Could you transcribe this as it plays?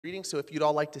reading, so if you'd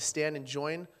all like to stand and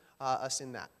join us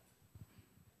in that.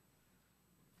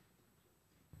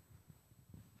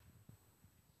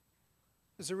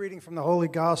 This is a reading from the Holy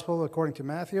Gospel according to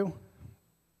Matthew.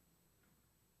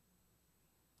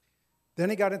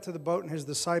 Then he got into the boat, and his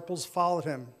disciples followed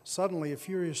him. Suddenly, a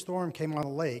furious storm came on the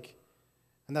lake,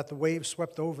 and that the waves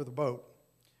swept over the boat.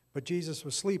 But Jesus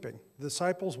was sleeping. The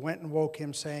disciples went and woke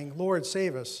him, saying, "Lord,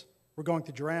 save us. We're going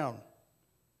to drown."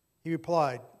 He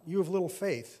replied, "You have little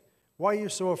faith. Why are you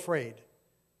so afraid?"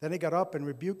 Then he got up and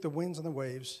rebuked the winds and the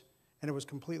waves, and it was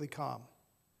completely calm.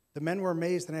 The men were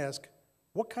amazed and asked,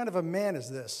 "What kind of a man is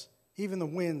this? Even the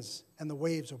winds and the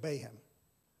waves obey him."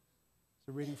 It's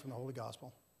a reading from the Holy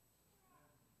Gospel.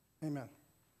 Amen.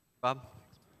 Bob?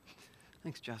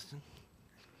 Thanks, Justin.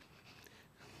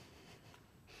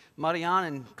 Marianne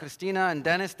and Christina and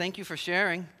Dennis, thank you for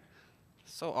sharing.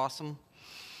 So awesome.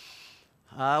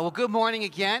 Well, good morning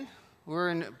again. We're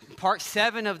in part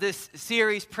 7 of this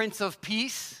series, Prince of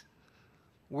Peace.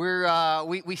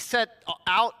 We set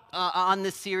out on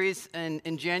this series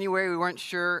in January. We weren't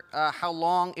sure how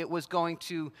long it was going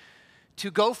to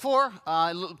go for.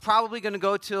 Probably going to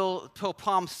go till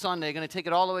Palm Sunday. Going to take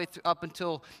it all the way up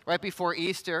until right before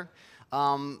Easter.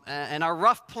 And our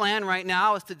rough plan right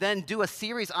now is to then do a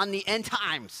series on the end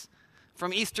times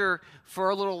from Easter for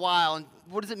a little while. And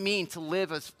what does it mean to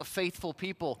live as a faithful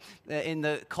people in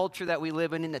the culture that we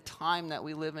live in the time that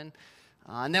we live in?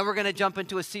 And then we're going to jump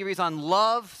into a series on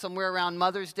love somewhere around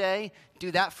Mother's Day. Do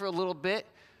that for a little bit.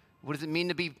 What does it mean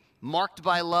to be marked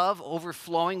by love,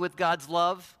 overflowing with God's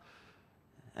love?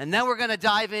 And then we're going to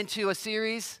dive into a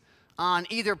series on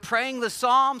either praying the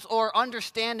Psalms or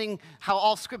understanding how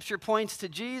all Scripture points to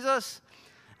Jesus.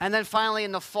 And then finally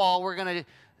in the fall, we're going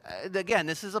to, again,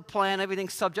 this is a plan.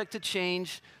 Everything's subject to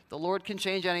change. The Lord can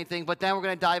change anything. But then we're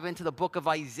going to dive into the book of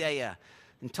Isaiah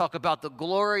and talk about the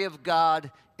glory of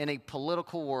God in a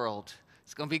political world.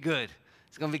 It's going to be good.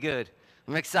 It's going to be good.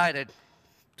 I'm excited.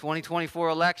 2024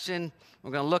 election.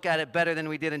 We're going to look at it better than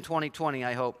we did in 2020,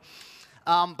 I hope.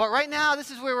 But right now,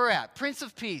 this is where we're at. Prince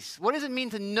of Peace. What does it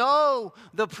mean to know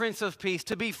the Prince of Peace?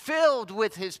 To be filled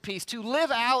with his peace, to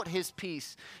live out his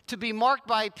peace, to be marked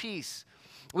by peace.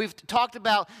 We've talked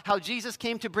about how Jesus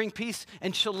came to bring peace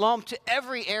and shalom to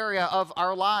every area of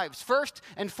our lives. First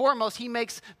and foremost, he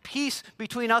makes peace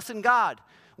between us and God.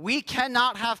 We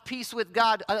cannot have peace with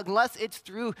God unless it's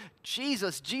through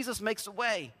Jesus. Jesus makes a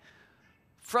way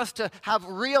for us to have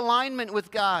realignment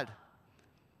with God.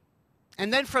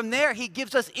 And then from there, he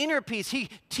gives us inner peace. He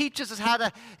teaches us how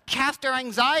to cast our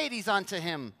anxieties onto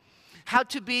him, how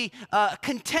to be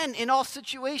content in all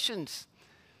situations.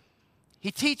 He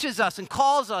teaches us and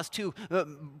calls us to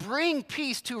bring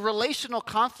peace to relational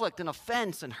conflict and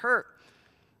offense and hurt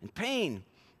and pain.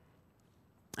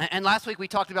 And last week, we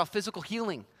talked about physical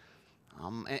healing.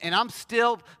 And I'm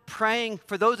still praying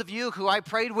for those of you who I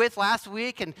prayed with last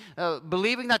week and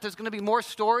believing that there's going to be more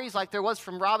stories like there was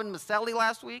from Robin Maselli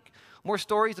last week, more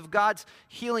stories of God's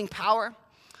healing power.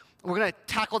 We're going to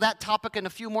tackle that topic in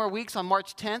a few more weeks on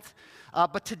March 10th.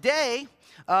 But today,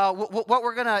 what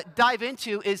we're going to dive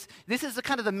into is this is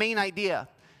kind of the main idea,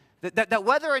 that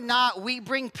whether or not we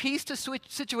bring peace to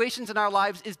situations in our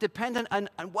lives is dependent on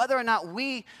whether or not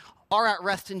we are at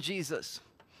rest in Jesus.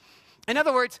 In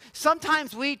other words,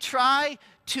 sometimes we try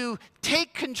to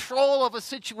take control of a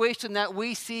situation that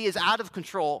we see is out of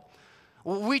control.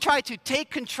 We try to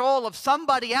take control of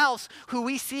somebody else who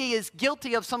we see is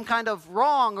guilty of some kind of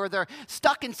wrong or they're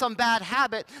stuck in some bad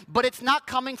habit, but it's not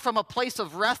coming from a place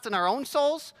of rest in our own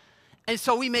souls, and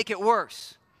so we make it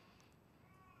worse.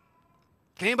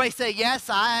 Can anybody say, yes,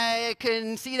 I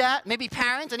can see that? Maybe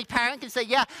parents, any parent can say,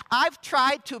 yeah, I've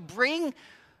tried to bring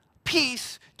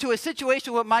peace to a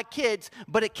situation with my kids,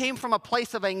 but it came from a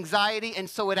place of anxiety, and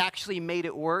so it actually made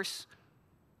it worse.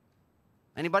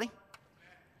 Anybody?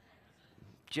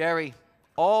 Jerry.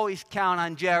 Always count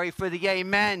on Jerry for the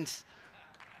amens.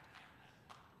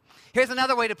 Here's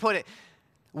another way to put it.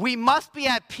 We must be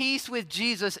at peace with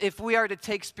Jesus if we are to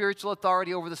take spiritual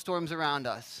authority over the storms around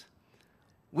us.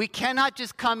 We cannot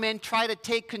just come in, try to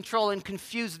take control, and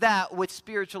confuse that with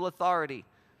spiritual authority.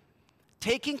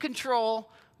 Taking control,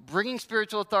 bringing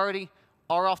spiritual authority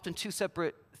are often two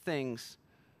separate things.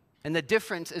 And the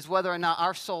difference is whether or not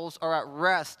our souls are at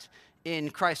rest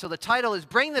in Christ. So the title is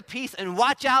Bring the Peace and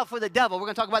Watch Out for the Devil. We're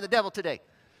going to talk about the devil today.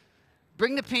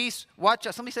 Bring the peace, watch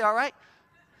out. Somebody say, all right?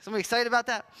 Somebody excited about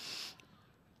that?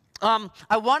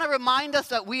 I want to remind us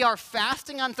that we are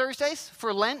fasting on Thursdays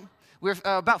for Lent. We're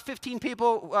about 15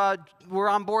 people were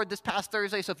on board this past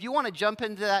Thursday. So if you want to jump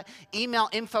into that, email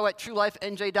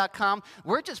info@truelifenj.com.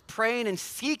 We're just praying and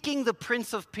seeking the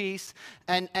Prince of Peace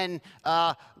and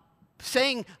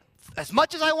saying, as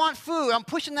much as I want food, I'm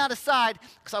pushing that aside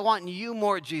because I want you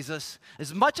more, Jesus.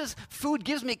 As much as food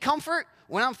gives me comfort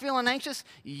when I'm feeling anxious,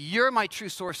 you're my true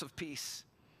source of peace.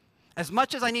 As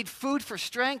much as I need food for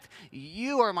strength,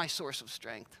 you are my source of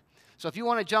strength. So if you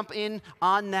want to jump in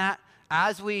on that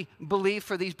as we believe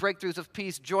for these breakthroughs of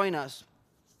peace, join us.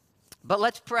 But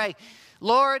let's pray.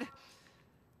 Lord,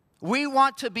 we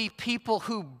want to be people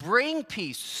who bring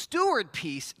peace, steward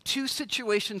peace to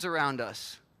situations around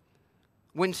us.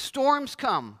 When storms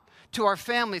come to our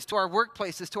families, to our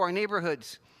workplaces, to our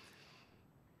neighborhoods,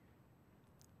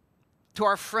 to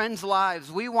our friends'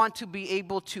 lives, we want to be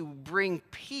able to bring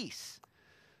peace.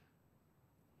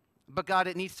 But God,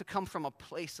 it needs to come from a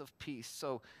place of peace.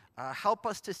 So help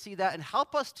us to see that and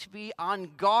help us to be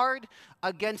on guard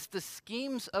against the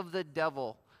schemes of the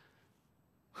devil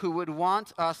who would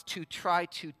want us to try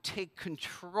to take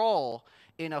control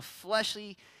in a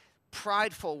fleshly,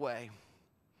 prideful way.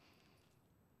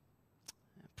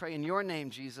 I pray in your name,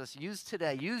 Jesus. Use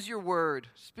today. Use your word.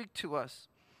 Speak to us.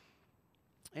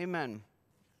 Amen.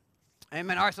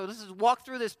 Amen. All right, so this is walk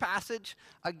through this passage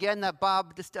again that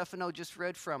Bob DiStefano just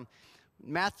read from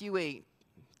Matthew 8,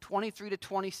 23 to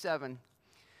 27.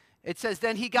 It says,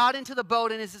 then he got into the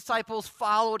boat and his disciples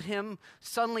followed him.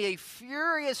 Suddenly a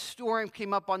furious storm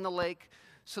came up on the lake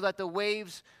so that the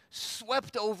waves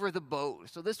swept over the boat.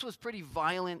 So this was pretty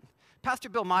violent. Pastor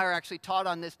Bill Meyer actually taught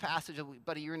on this passage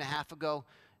about a year and a half ago.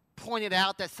 Pointed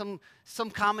out that some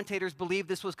commentators believe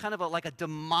this was kind of like a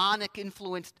demonic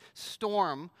influenced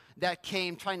storm that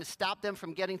came trying to stop them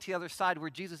from getting to the other side where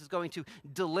Jesus is going to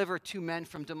deliver two men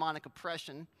from demonic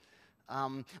oppression.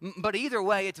 But either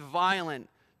way, it's violent.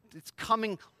 It's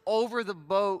coming over the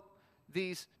boat,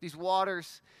 these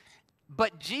waters.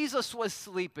 But Jesus was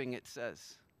sleeping, it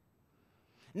says.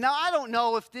 Now, I don't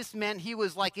know if this meant he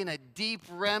was like in a deep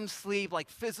REM sleep, like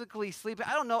physically sleeping.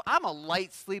 I don't know. I'm a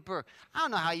light sleeper. I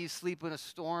don't know how you sleep in a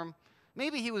storm.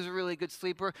 Maybe he was a really good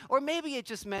sleeper. Or maybe it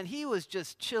just meant he was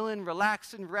just chilling,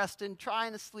 relaxing, resting,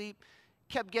 trying to sleep,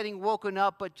 kept getting woken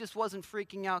up, but just wasn't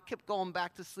freaking out, kept going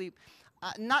back to sleep.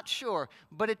 Not sure.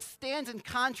 But it stands in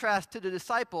contrast to the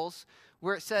disciples,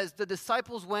 where it says, the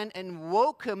disciples went and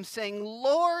woke him, saying,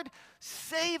 Lord,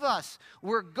 save us.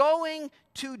 We're going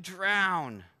to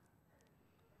drown.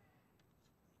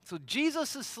 So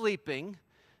Jesus is sleeping.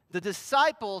 The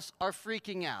disciples are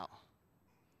freaking out.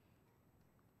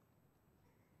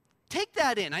 Take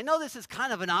that in. I know this is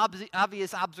kind of an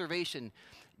obvious observation.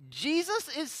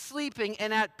 Jesus is sleeping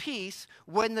and at peace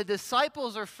when the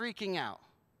disciples are freaking out.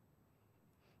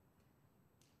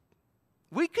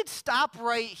 We could stop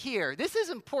right here. This is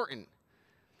important.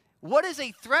 What is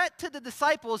a threat to the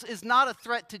disciples is not a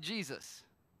threat to Jesus.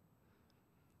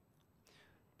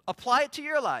 Apply it to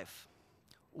your life.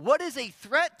 What is a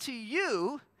threat to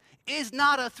you is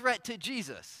not a threat to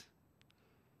Jesus.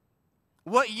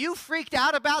 What you freaked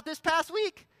out about this past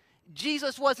week,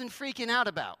 Jesus wasn't freaking out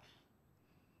about.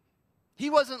 He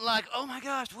wasn't like, oh my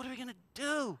gosh, what are we going to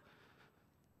do?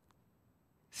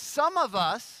 Some of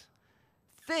us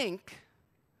think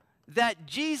that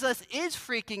Jesus is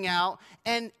freaking out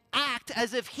and act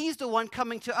as if he's the one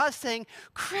coming to us saying,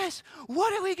 Chris,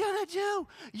 what are we going to do?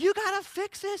 You got to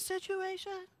fix this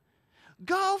situation.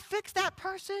 Go fix that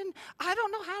person. I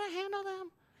don't know how to handle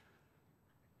them.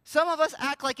 Some of us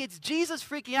act like it's Jesus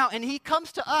freaking out, and he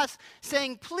comes to us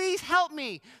saying, please help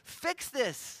me fix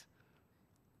this.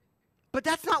 But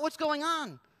that's not what's going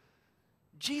on.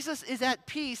 Jesus is at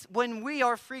peace when we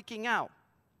are freaking out.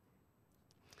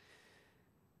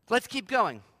 Let's keep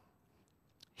going.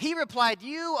 He replied,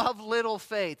 you of little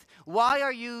faith, why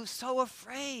are you so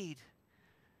afraid?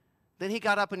 Then he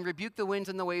got up and rebuked the winds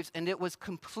and the waves, and it was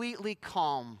completely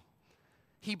calm.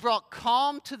 He brought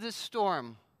calm to this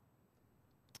storm.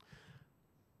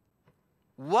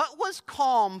 What was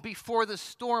calm before the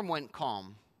storm went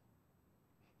calm?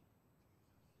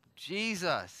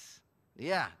 Jesus.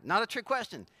 Yeah, not a trick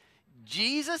question.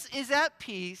 Jesus is at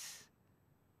peace.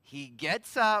 He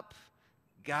gets up.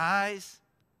 Guys,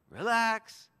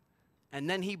 relax. And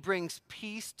then he brings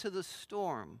peace to the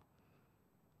storm.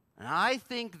 And I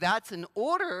think that's an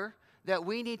order that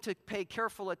we need to pay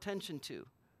careful attention to.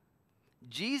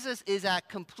 Jesus is at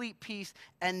complete peace,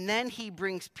 and then he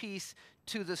brings peace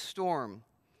to the storm.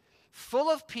 Full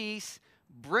of peace,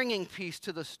 bringing peace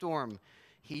to the storm.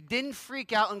 He didn't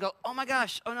freak out and go, oh my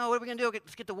gosh, oh no, what are we going to do?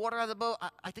 Let's get the water out of the boat.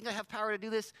 I think I have power to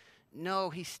do this. No,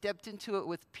 he stepped into it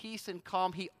with peace and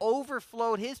calm. He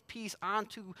overflowed his peace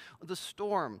onto the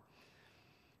storm.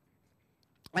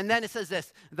 And then it says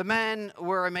this, the men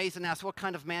were amazed and asked, what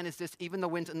kind of man is this? Even the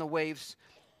winds and the waves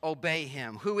obey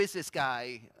him. Who is this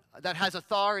guy that has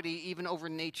authority even over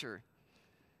nature?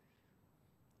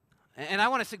 And I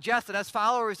want to suggest that as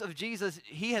followers of Jesus,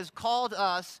 he has called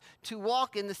us to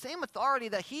walk in the same authority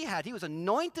that he had. He was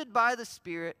anointed by the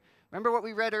Spirit. Remember what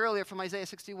we read earlier from Isaiah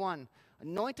 61.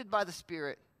 Anointed by the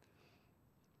Spirit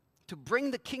to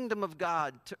bring the kingdom of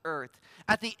God to earth.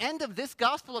 At the end of this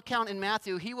gospel account in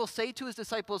Matthew, he will say to his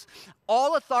disciples,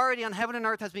 all authority on heaven and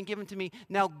earth has been given to me.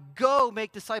 Now go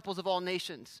make disciples of all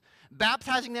nations,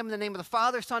 baptizing them in the name of the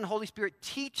Father, Son, Holy Spirit,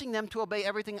 teaching them to obey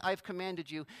everything I've commanded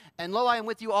you. And lo, I am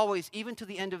with you always, even to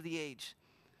the end of the age.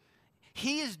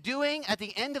 He is doing at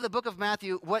the end of the book of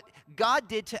Matthew what God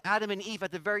did to Adam and Eve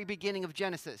at the very beginning of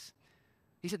Genesis.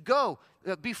 He said, go,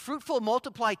 be fruitful,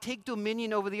 multiply, take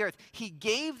dominion over the earth. He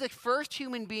gave the first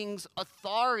human beings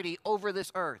authority over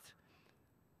this earth.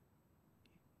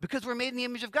 Because we're made in the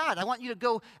image of God. I want you to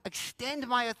go extend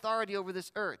my authority over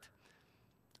this earth.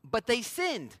 But they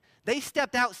sinned. They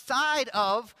stepped outside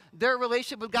of their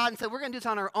relationship with God and said, we're going to do this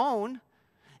on our own.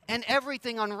 And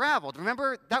everything unraveled.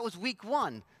 Remember, that was week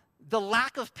one. The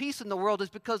lack of peace in the world is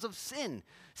because of sin.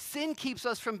 Sin keeps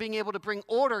us from being able to bring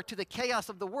order to the chaos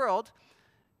of the world,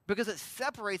 because it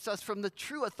separates us from the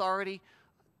true authority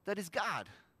that is God.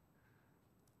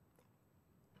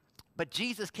 But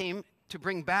Jesus came to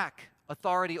bring back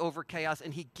authority over chaos,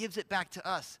 and he gives it back to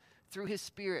us through his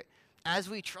Spirit as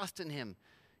we trust in him.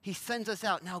 He sends us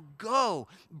out. Now go,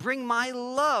 bring my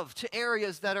love to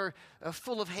areas that are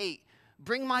full of hate.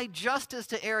 Bring my justice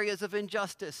to areas of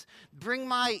injustice. Bring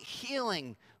my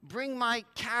healing. Bring my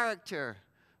character.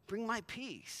 Bring my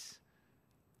peace.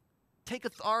 Take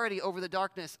authority over the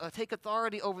darkness. Take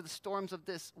authority over the storms of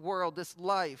this world, this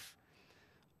life.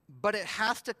 But it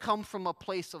has to come from a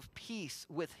place of peace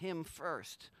with him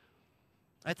first.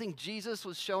 I think Jesus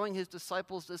was showing his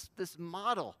disciples this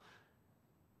model.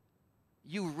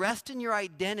 You rest in your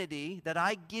identity that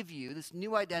I give you, this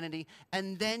new identity,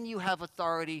 and then you have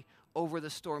authority over the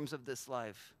storms of this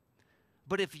life.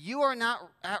 But if you are not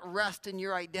at rest in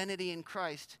your identity in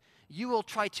Christ, you will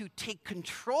try to take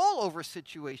control over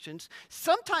situations,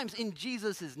 sometimes in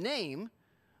Jesus' name,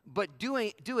 but do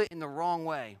it in the wrong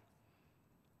way.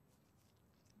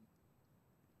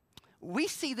 We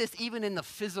see this even in the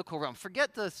physical realm.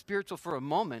 Forget the spiritual for a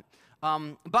moment.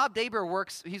 Bob Daber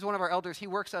works, he's one of our elders, he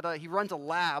runs a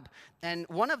lab, and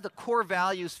one of the core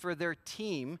values for their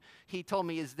team, he told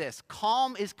me, is this: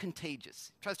 calm is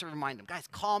contagious. He tries to remind them, guys,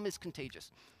 calm is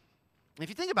contagious. If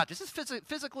you think about this, this is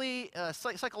physically,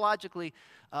 psychologically,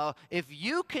 if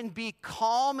you can be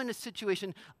calm in a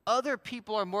situation, other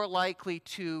people are more likely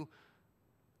to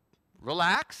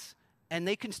relax, and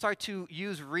they can start to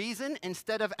use reason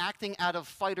instead of acting out of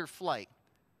fight or flight.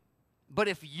 But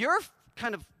if you're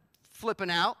kind of flipping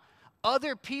out,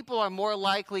 other people are more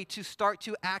likely to start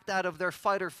to act out of their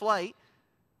fight or flight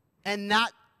and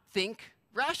not think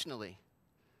rationally.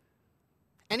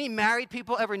 Any married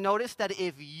people ever notice that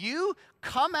if you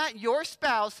come at your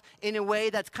spouse in a way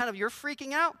that's kind of you're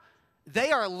freaking out,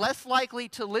 they are less likely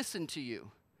to listen to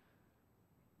you?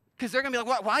 Because they're going to be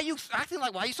like, why are you acting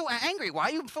like, why are you so angry? Why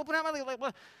are you flipping out? Like,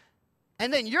 what?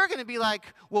 And then you're going to be like,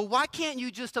 well, why can't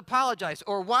you just apologize?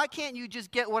 Or why can't you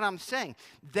just get what I'm saying?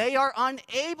 They are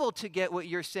unable to get what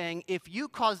you're saying if you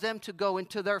cause them to go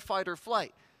into their fight or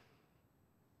flight.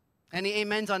 Any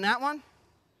amens on that one?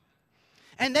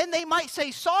 And then they might say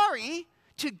sorry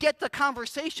to get the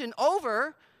conversation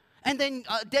over. And then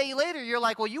a day later, you're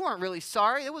like, well, you weren't really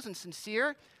sorry. It wasn't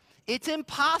sincere. It's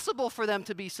impossible for them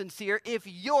to be sincere if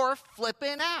you're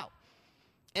flipping out.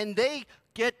 And they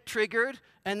get triggered,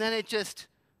 and then it just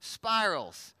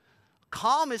spirals.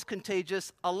 Calm is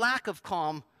contagious. A lack of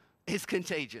calm is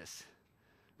contagious.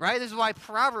 Right? This is why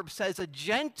Proverbs says a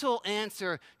gentle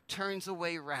answer turns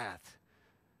away wrath.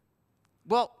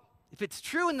 Well, if it's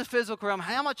true in the physical realm,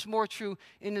 how much more true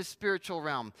in the spiritual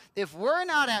realm? If we're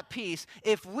not at peace,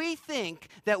 if we think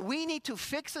that we need to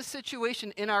fix a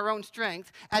situation in our own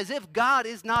strength, as if God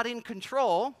is not in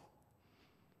control,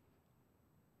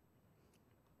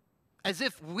 as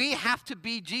if we have to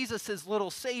be Jesus' little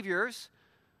saviors,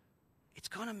 it's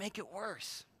going to make it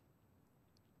worse.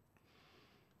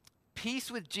 Peace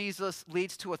with Jesus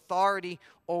leads to authority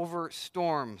over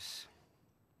storms.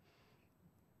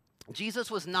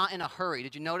 Jesus was not in a hurry.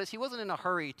 Did you notice? He wasn't in a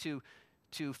hurry to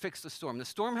fix the storm. The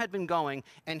storm had been going,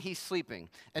 and he's sleeping.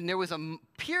 And there was a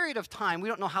period of time, we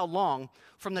don't know how long,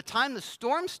 from the time the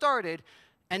storm started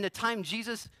and the time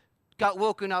Jesus got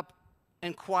woken up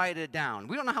and quieted down.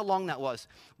 We don't know how long that was.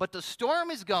 But the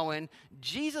storm is going,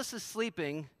 Jesus is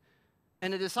sleeping,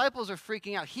 and the disciples are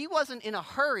freaking out. He wasn't in a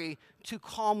hurry to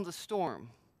calm the storm.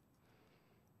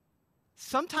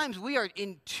 Sometimes we are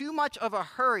in too much of a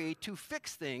hurry to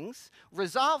fix things,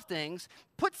 resolve things,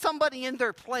 put somebody in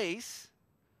their place,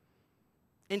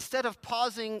 instead of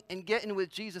pausing and getting with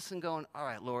Jesus and going, all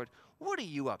right, Lord, what are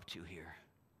you up to here?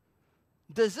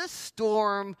 Does this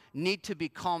storm need to be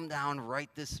calmed down right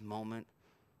this moment?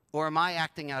 Or am I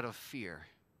acting out of fear?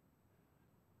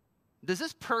 Does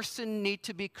this person need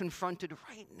to be confronted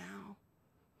right now?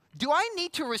 Do I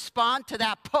need to respond to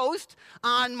that post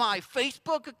on my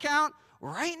Facebook account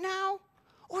right now?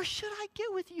 Or should I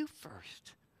get with you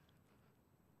first?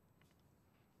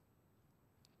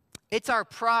 It's our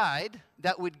pride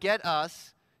that would get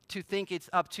us to think it's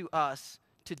up to us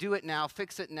to do it now,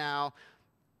 fix it now,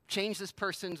 change this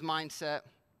person's mindset.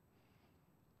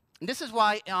 And this is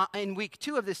why in week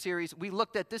 2 of this series, we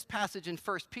looked at this passage in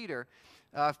 1 Peter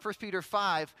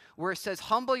 5, where it says,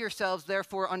 humble yourselves,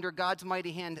 therefore, under God's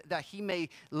mighty hand, that he may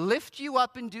lift you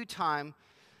up in due time.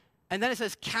 And then it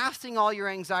says, casting all your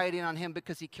anxiety on him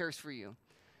because he cares for you.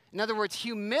 In other words,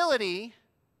 humility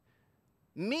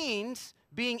means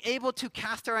being able to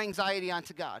cast our anxiety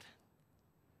onto God.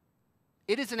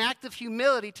 It is an act of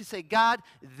humility to say, God,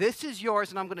 this is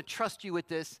yours, and I'm going to trust you with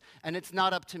this, and it's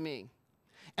not up to me.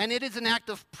 And it is an act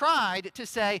of pride to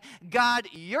say, God,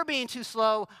 you're being too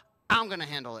slow, I'm going to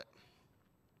handle it.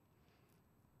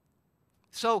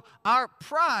 So our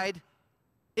pride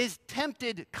is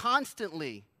tempted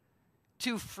constantly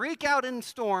to freak out in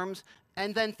storms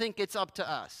and then think it's up to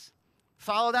us.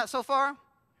 Follow that so far?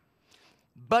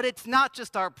 But it's not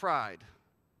just our pride.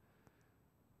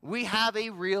 We have a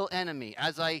real enemy,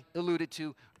 as I alluded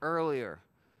to earlier.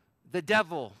 The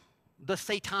devil, the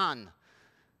Satan,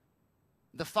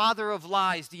 the father of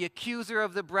lies, the accuser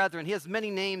of the brethren. He has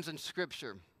many names in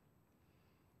Scripture.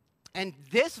 And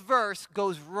this verse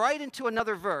goes right into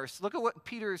another verse. Look at what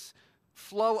Peter's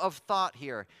flow of thought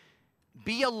here.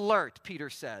 Be alert, Peter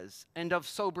says, and of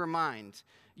sober mind.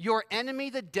 Your enemy,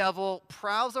 the devil,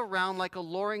 prowls around like a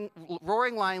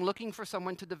roaring lion looking for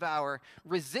someone to devour.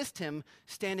 Resist him,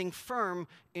 standing firm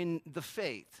in the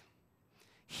faith.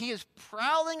 He is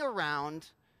prowling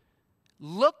around,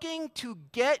 looking to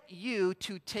get you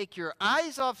to take your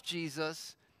eyes off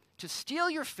Jesus, to steal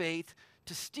your faith,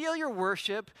 to steal your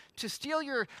worship, to steal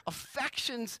your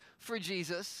affections for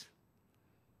Jesus.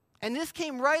 And this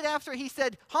came right after he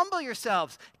said, humble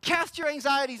yourselves, cast your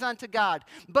anxieties onto God,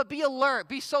 but be alert,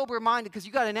 be sober-minded, because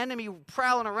you got an enemy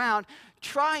prowling around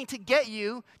trying to get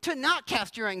you to not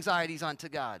cast your anxieties onto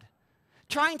God,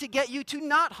 trying to get you to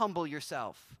not humble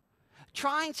yourself,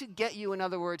 trying to get you, in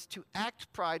other words, to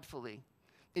act pridefully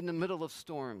in the middle of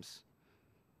storms.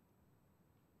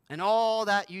 And all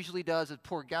that usually does is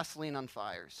pour gasoline on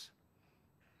fires.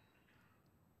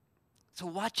 So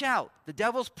watch out. The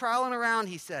devil's prowling around,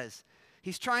 he says.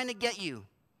 He's trying to get you.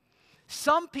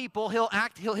 Some people,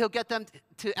 he'll get them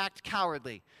to act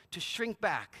cowardly, to shrink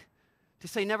back, to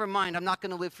say, never mind, I'm not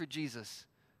going to live for Jesus.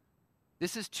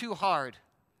 This is too hard.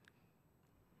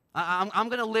 I'm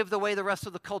going to live the way the rest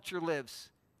of the culture lives.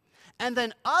 And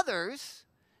then others,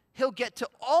 he'll get to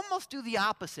almost do the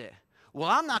opposite. Well,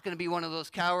 I'm not going to be one of those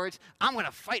cowards. I'm going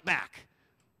to fight back.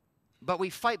 But we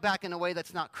fight back in a way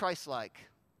that's not Christ-like,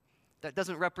 that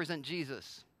doesn't represent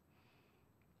Jesus.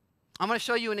 I'm going to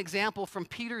show you an example from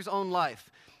Peter's own life.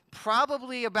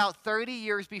 Probably about 30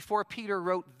 years before Peter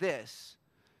wrote this,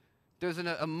 there's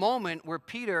a moment where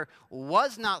Peter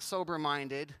was not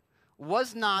sober-minded,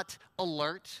 was not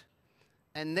alert,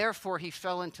 and therefore he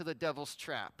fell into the devil's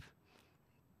trap.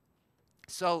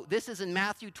 So this is in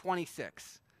Matthew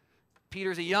 26.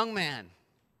 Peter's a young man.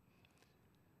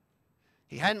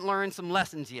 He hadn't learned some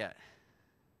lessons yet.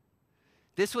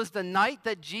 This was the night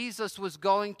that Jesus was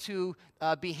going to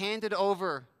be handed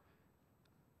over,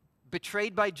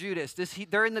 betrayed by Judas.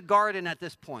 They're in the garden at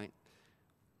this point.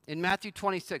 In Matthew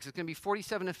 26, it's going to be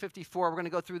 47 to 54. We're going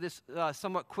to go through this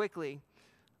somewhat quickly.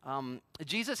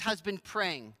 Jesus has been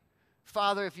praying,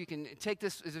 Father, if you can take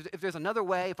this, if there's another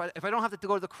way, if I don't have to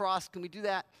go to the cross, can we do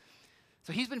that?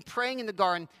 So he's been praying in the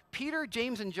garden. Peter,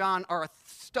 James, and John are a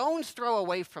stone's throw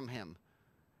away from him.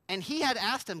 And he had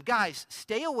asked them, guys,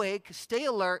 stay awake, stay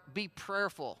alert, be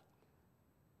prayerful.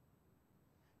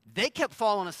 They kept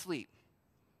falling asleep.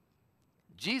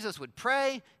 Jesus would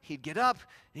pray, he'd get up,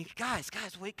 and he'd, guys,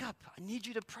 wake up. I need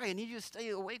you to pray. I need you to stay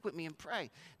awake with me and pray.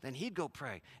 Then he'd go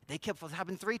pray. It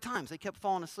happened 3 times. They kept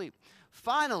falling asleep.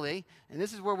 Finally, and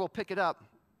this is where we'll pick it up,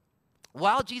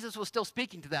 while Jesus was still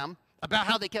speaking to them about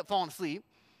how they kept falling asleep,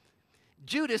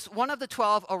 Judas, one of the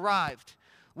 12, arrived.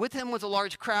 With him was a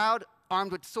large crowd,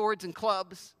 armed with swords and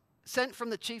clubs, sent from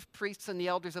the chief priests and the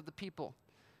elders of the people.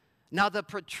 Now the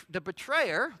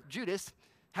betrayer, Judas,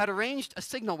 had arranged a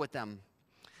signal with them.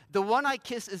 The one I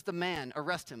kiss is the man,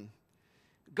 arrest him.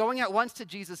 Going at once to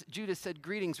Jesus, Judas said,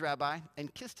 greetings, Rabbi,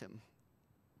 and kissed him.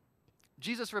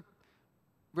 Jesus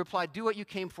replied, "Do what you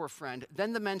came for, friend."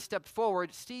 Then the men stepped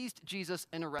forward, seized Jesus,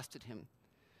 and arrested him.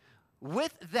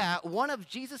 With that, one of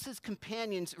Jesus'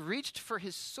 companions reached for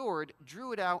his sword,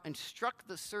 drew it out, and struck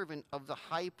the servant of the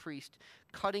high priest,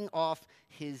 cutting off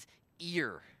his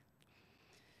ear.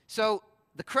 So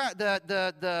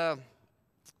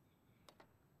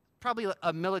probably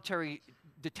a military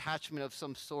detachment of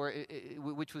some sort,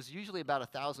 which was usually about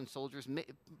 1,000 soldiers,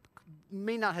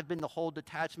 may not have been the whole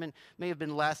detachment, may have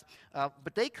been less,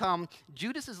 but they come.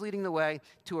 Judas is leading the way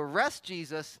to arrest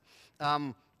Jesus.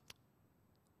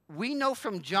 We know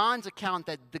from John's account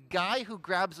that the guy who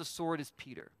grabs a sword is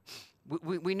Peter.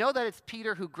 We know that it's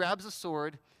Peter who grabs a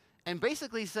sword and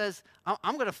basically says,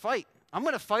 I'm going to fight. I'm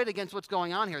going to fight against what's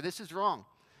going on here. This is wrong.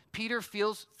 Peter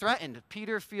feels threatened.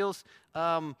 Peter feels,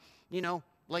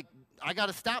 like, I got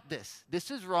to stop this. This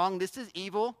is wrong. This is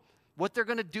evil. What they're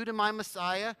going to do to my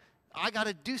Messiah, I got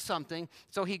to do something.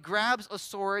 So he grabs a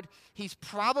sword. He's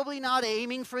probably not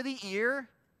aiming for the ear.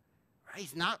 Right?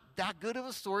 He's not that good of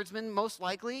a swordsman, most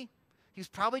likely. He's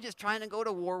probably just trying to go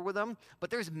to war with them. But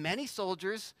there's many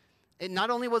soldiers. And not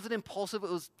only was it impulsive, it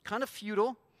was kind of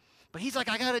futile. But he's like,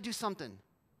 I got to do something.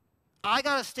 I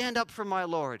got to stand up for my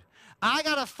Lord. I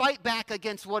got to fight back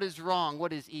against what is wrong,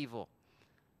 what is evil.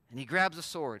 And he grabs a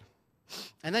sword.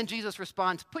 And then Jesus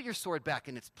responds, put your sword back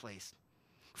in its place.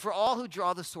 For all who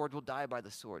draw the sword will die by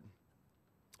the sword.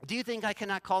 Do you think I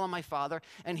cannot call on my Father,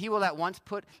 and he will at once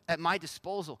put at my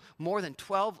disposal more than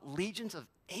 12 legions of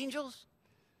angels?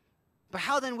 But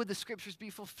how then would the scriptures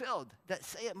be fulfilled that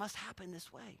say it must happen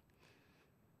this way?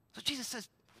 So Jesus says,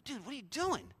 dude, what are you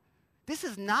doing? This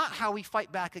is not how we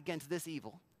fight back against this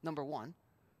evil, number one.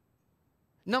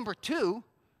 Number two,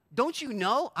 don't you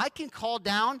know I can call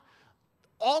down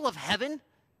all of heaven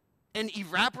and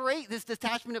evaporate this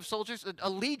detachment of soldiers? A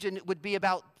legion would be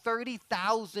about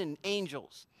 30,000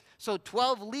 angels. So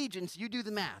 12 legions, you do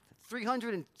the math.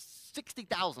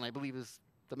 360,000, I believe, is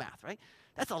the math, right?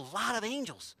 That's a lot of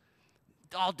angels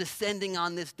all descending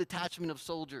on this detachment of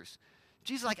soldiers.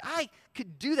 Jesus is like, I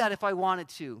could do that if I wanted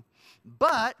to,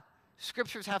 but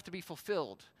scriptures have to be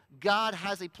fulfilled. God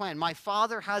has a plan. My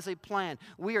Father has a plan.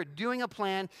 We are doing a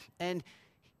plan, and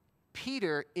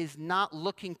Peter is not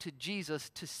looking to Jesus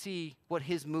to see what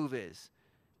his move is.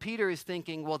 Peter is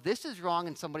thinking, well, this is wrong,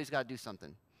 and somebody's got to do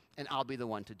something, and I'll be the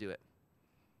one to do it.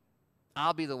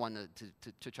 I'll be the one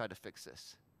to try to fix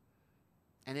this.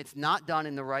 And it's not done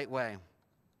in the right way.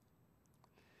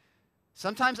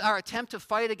 Sometimes our attempt to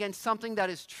fight against something that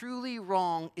is truly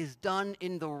wrong is done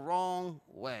in the wrong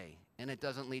way, and it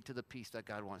doesn't lead to the peace that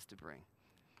God wants to bring.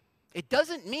 It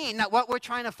doesn't mean that what we're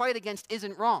trying to fight against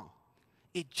isn't wrong.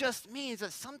 It just means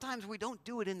that sometimes we don't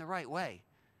do it in the right way,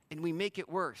 and we make it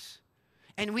worse.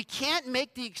 And we can't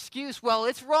make the excuse, well,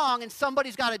 it's wrong, and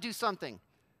somebody's got to do something.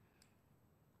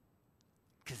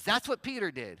 Because that's what Peter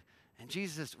did, and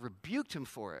Jesus rebuked him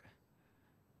for it.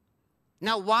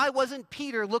 Now, why wasn't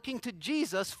Peter looking to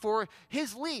Jesus for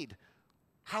his lead?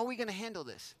 How are we going to handle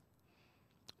this?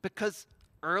 Because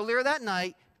earlier that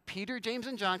night, Peter, James,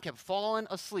 and John kept falling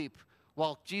asleep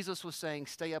while Jesus was saying,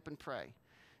 stay up and pray.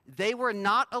 They were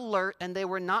not alert and they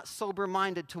were not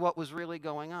sober-minded to what was really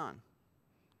going on.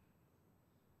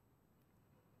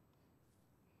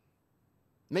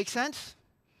 Make sense?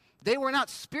 They were not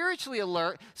spiritually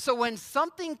alert, so when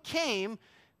something came,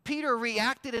 Peter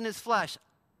reacted in his flesh.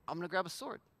 I'm going to grab a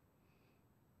sword.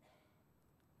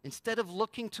 Instead of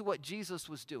looking to what Jesus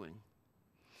was doing.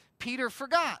 Peter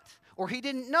forgot, or he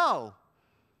didn't know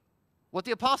what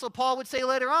the Apostle Paul would say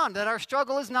later on, that our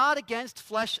struggle is not against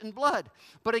flesh and blood,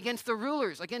 but against the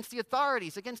rulers, against the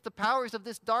authorities, against the powers of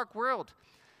this dark world,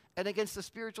 and against the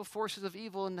spiritual forces of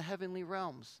evil in the heavenly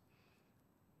realms.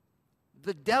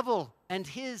 The devil and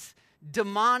his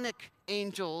demonic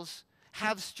angels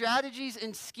have strategies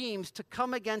and schemes to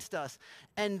come against us,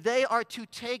 and they are to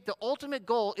take, the ultimate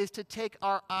goal is to take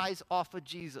our eyes off of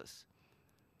Jesus,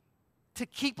 to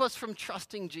keep us from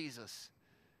trusting Jesus.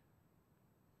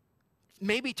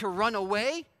 Maybe to run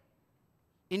away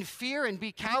in fear and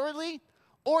be cowardly,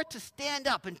 or to stand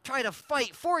up and try to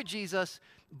fight for Jesus,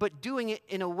 but doing it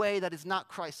in a way that is not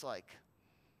Christ-like.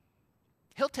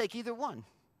 He'll take either one.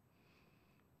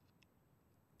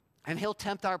 And he'll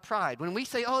tempt our pride. When we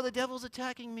say, oh, the devil's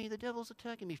attacking me, the devil's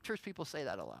attacking me. Church people say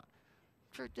that a lot.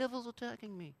 Church, devil's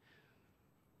attacking me.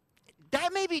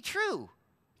 That may be true.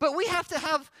 But we have to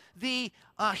have the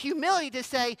humility to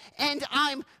say, and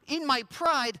I'm, in my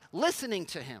pride, listening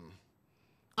to him.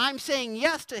 I'm saying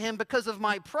yes to him because of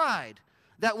my pride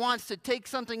that wants to take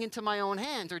something into my own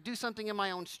hands or do something in my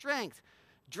own strength.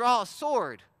 Draw a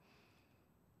sword.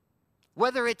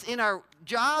 Whether it's in our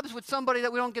jobs with somebody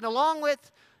that we don't get along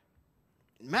with,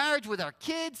 marriage with our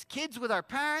kids, kids with our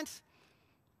parents.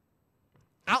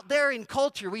 Out there in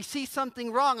culture, we see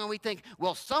something wrong and we think,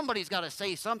 well, somebody's got to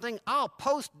say something. I'll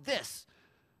post this.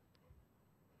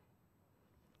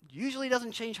 Usually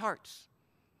doesn't change hearts,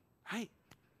 right?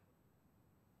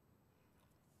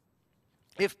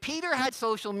 If Peter had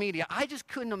social media, I just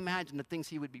couldn't imagine the things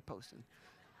he would be posting.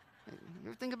 You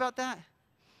ever think about that?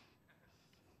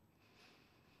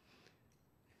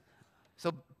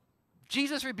 So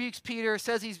Jesus rebukes Peter,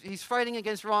 says he's fighting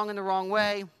against wrong in the wrong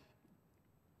way.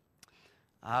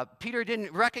 Peter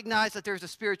didn't recognize that there's a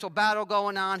spiritual battle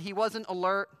going on. He wasn't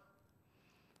alert.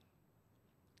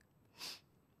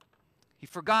 He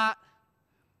forgot.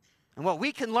 And what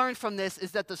we can learn from this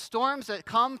is that the storms that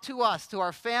come to us, to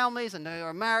our families and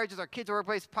our marriages, our kids, our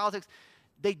workplace, politics,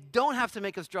 they don't have to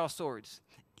make us draw swords.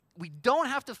 We don't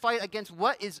have to fight against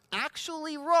what is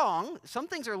actually wrong. Some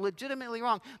things are legitimately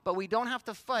wrong, but we don't have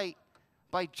to fight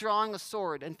by drawing a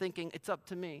sword and thinking, it's up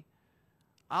to me.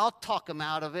 I'll talk them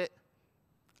out of it.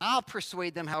 I'll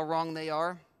persuade them how wrong they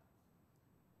are.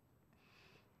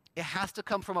 It has to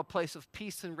come from a place of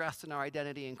peace and rest in our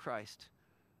identity in Christ.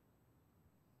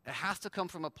 It has to come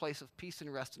from a place of peace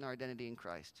and rest in our identity in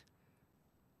Christ.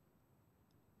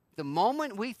 The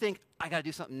moment we think, I got to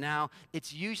do something now,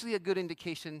 it's usually a good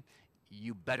indication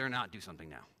you better not do something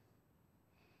now.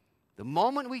 The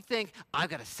moment we think, I've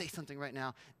got to say something right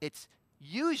now, it's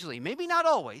usually, maybe not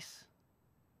always,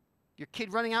 your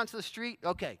kid running out into the street,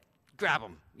 okay, grab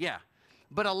them, yeah.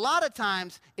 But a lot of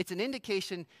times, it's an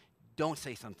indication, don't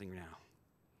say something now.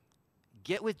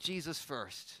 Get with Jesus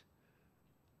first.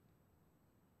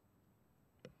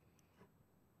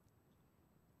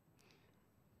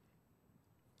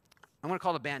 I'm going to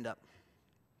call the band up.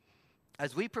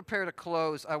 As we prepare to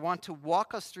close, I want to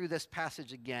walk us through this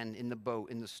passage again in the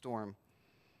boat, in the storm.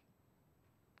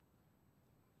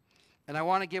 And I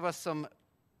want to give us some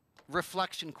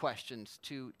reflection questions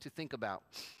to think about.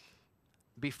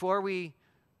 Before we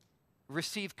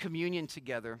receive communion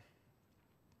together,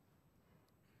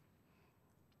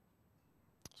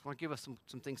 I just want to give us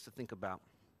some things to think about.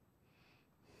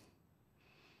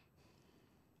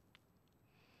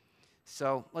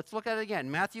 So let's look at it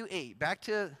again. Matthew 8. Back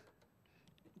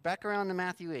around to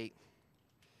Matthew 8.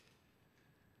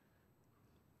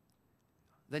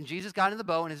 Then Jesus got in the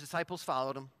boat and his disciples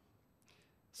followed him.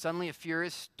 Suddenly a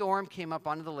furious storm came up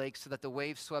onto the lake so that the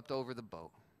waves swept over the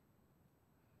boat.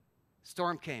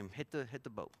 Storm came, hit the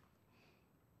boat.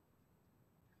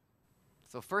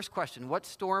 So first question, what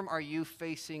storm are you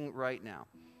facing right now?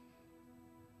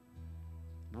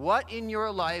 What in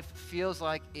your life feels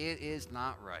like it is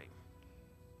not right?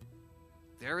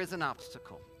 There is an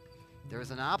obstacle. There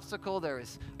is an obstacle. There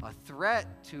is a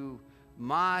threat to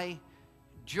my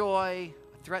joy,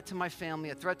 a threat to my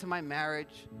family, a threat to my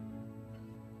marriage,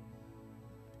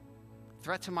 a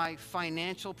threat to my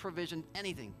financial provision,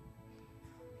 anything.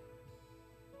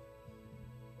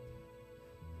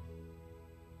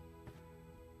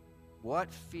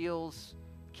 What feels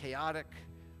chaotic?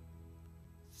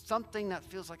 Something that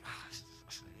feels like,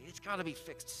 it's got to be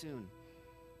fixed soon.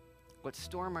 What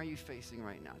storm are you facing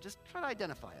right now? Just try to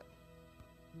identify it.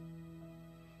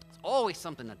 It's always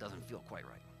something that doesn't feel quite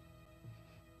right.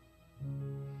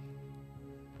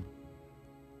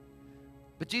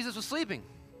 But Jesus was sleeping.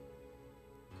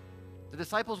 The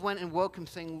disciples went and woke him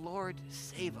saying, Lord,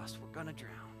 save us, we're going to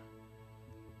drown.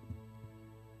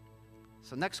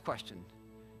 So next question,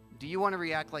 do you want to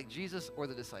react like Jesus or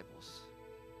the disciples?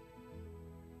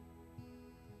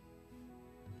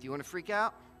 Do you want to freak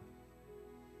out?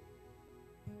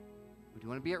 Or do you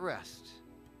want to be at rest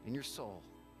in your soul,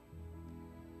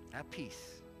 at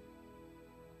peace,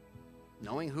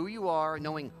 knowing who you are,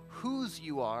 knowing whose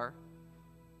you are,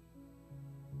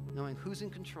 knowing who's in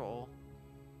control,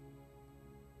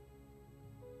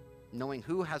 knowing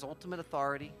who has ultimate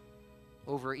authority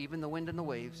over even the wind and the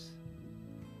waves?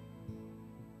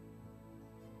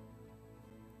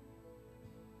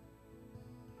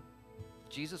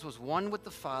 Jesus was one with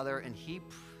the Father, and he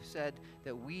said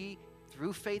that we,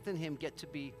 through faith in him, get to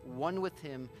be one with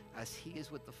him as he is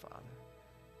with the Father.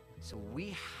 So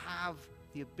we have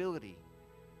the ability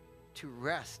to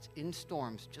rest in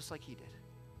storms just like he did.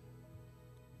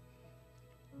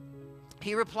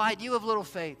 He replied, you have little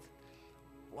faith.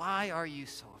 Why are you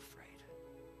so afraid?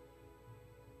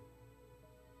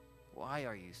 Why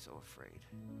are you so afraid?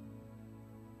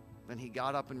 Then he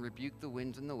got up and rebuked the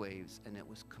winds and the waves, and it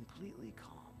was completely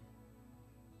calm.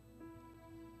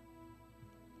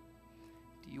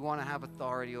 Do you want to have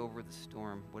authority over the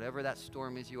storm, whatever that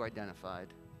storm is you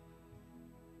identified?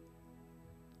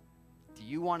 Do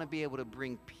you want to be able to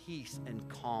bring peace and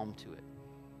calm to it,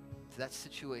 to that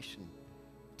situation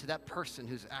to that person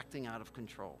who's acting out of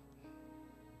control,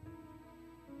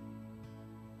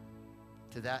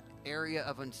 to that area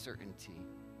of uncertainty.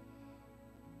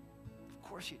 Of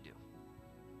course you do.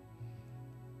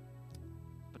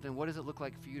 But then what does it look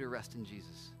like for you to rest in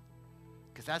Jesus?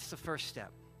 Because that's the first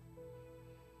step.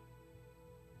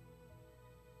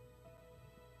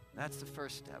 That's the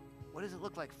first step. What does it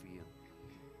look like for you?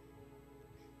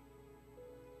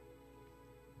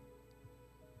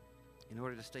 In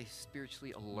order to stay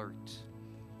spiritually alert.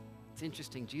 It's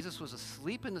interesting. Jesus was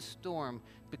asleep in the storm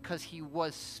because he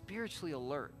was spiritually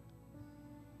alert.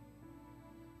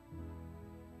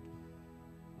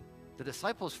 The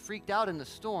disciples freaked out in the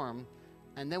storm,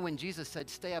 and then when Jesus said,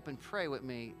 "Stay up and pray with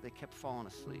me," they kept falling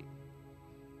asleep.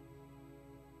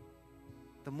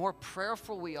 The more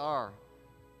prayerful we are,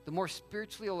 the more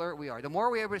spiritually alert we are, the more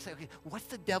we're able to say, okay, what's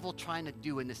the devil trying to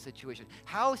do in this situation?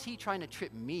 How is he trying to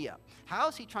trip me up? How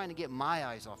is he trying to get my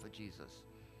eyes off of Jesus?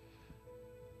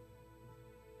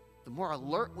 The more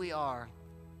alert we are,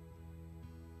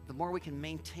 the more we can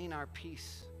maintain our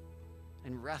peace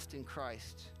and rest in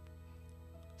Christ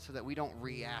so that we don't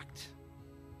react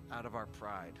out of our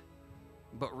pride,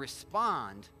 but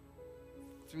respond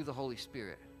through the Holy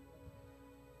Spirit.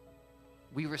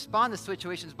 We respond to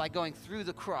situations by going through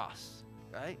the cross,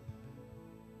 right?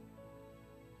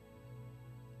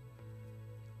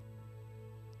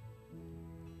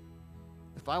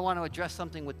 If I want to address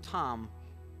something with Tom,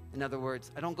 in other words,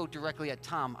 I don't go directly at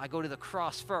Tom. I go to the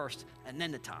cross first and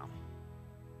then to Tom.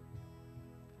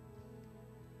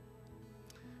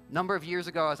 A number of years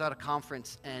ago, I was at a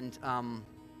conference, and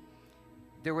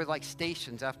there were like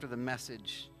stations after the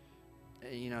message.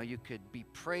 You could be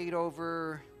prayed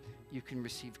over. You can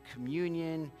receive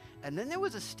communion. And then there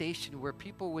was a station where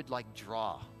people would like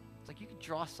draw. It's like you could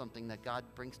draw something that God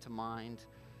brings to mind.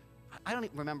 I don't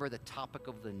even remember the topic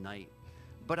of the night,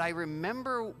 but I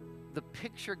remember the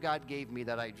picture God gave me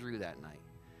that I drew that night.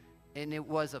 And it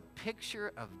was a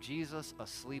picture of Jesus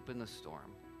asleep in the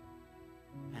storm.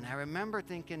 And I remember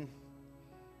thinking,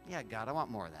 yeah, God, I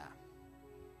want more of that.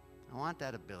 I want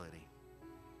that ability.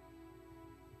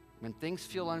 When things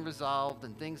feel unresolved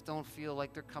and things don't feel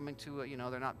like they're coming to,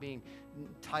 they're not being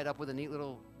tied up with a neat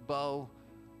little bow,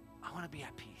 I want to be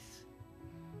at peace.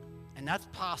 And that's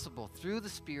possible through the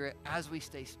Spirit as we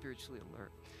stay spiritually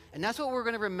alert. And that's what we're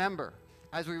going to remember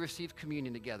as we receive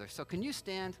communion together. So can you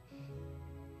stand?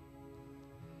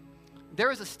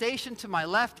 There is a station to my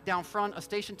left down front, a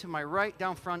station to my right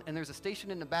down front, and there's a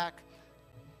station in the back.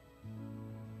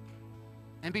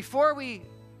 And before we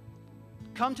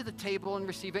come to the table and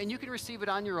receive it, and you can receive it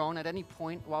on your own at any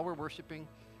point while we're worshiping,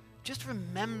 just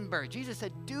remember, Jesus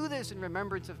said, do this in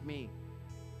remembrance of me.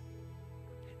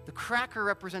 The cracker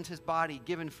represents his body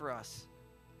given for us,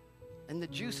 and the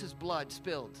juice is blood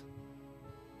spilled,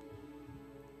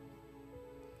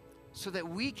 so that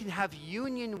we can have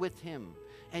union with him.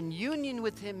 And union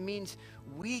with him means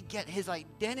we get his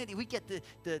identity, we get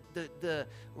the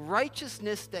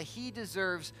righteousness that he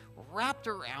deserves wrapped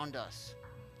around us.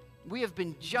 We have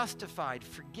been justified,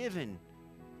 forgiven,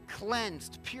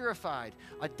 cleansed, purified,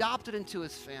 adopted into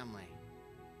his family.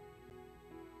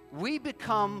 We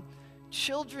become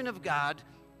children of God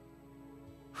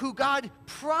who God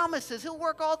promises he'll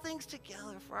work all things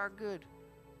together for our good.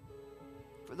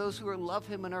 For those who love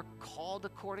him and are called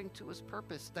according to his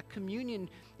purpose. That communion,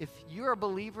 if you're a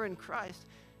believer in Christ,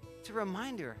 it's a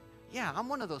reminder, yeah, I'm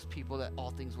one of those people that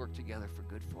all things work together for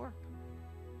good for.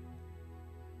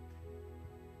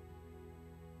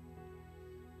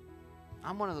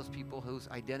 I'm one of those people whose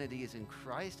identity is in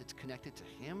Christ. It's connected to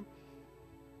him.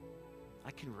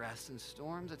 I can rest in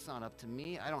storms. It's not up to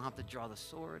me. I don't have to draw the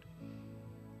sword.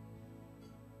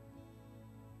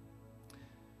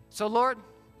 So, Lord,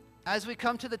 as we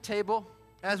come to the table,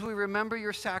 as we remember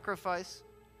your sacrifice,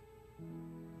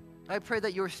 I pray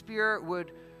that your Spirit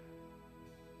would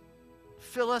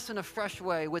fill us in a fresh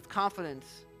way with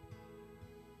confidence,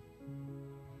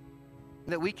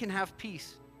 that we can have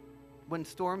peace when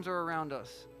storms are around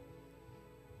us,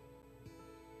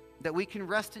 that we can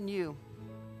rest in you,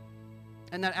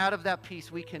 and that out of that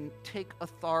peace we can take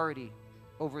authority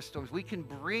over storms. We can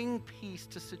bring peace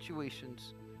to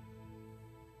situations.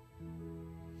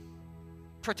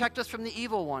 Protect us from the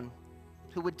evil one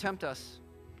who would tempt us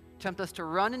to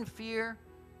run in fear,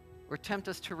 or tempt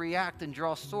us to react and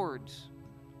draw swords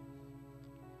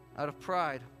out of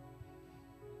pride.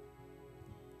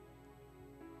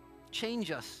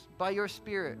 Change us by your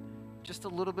Spirit just a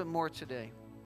little bit more today.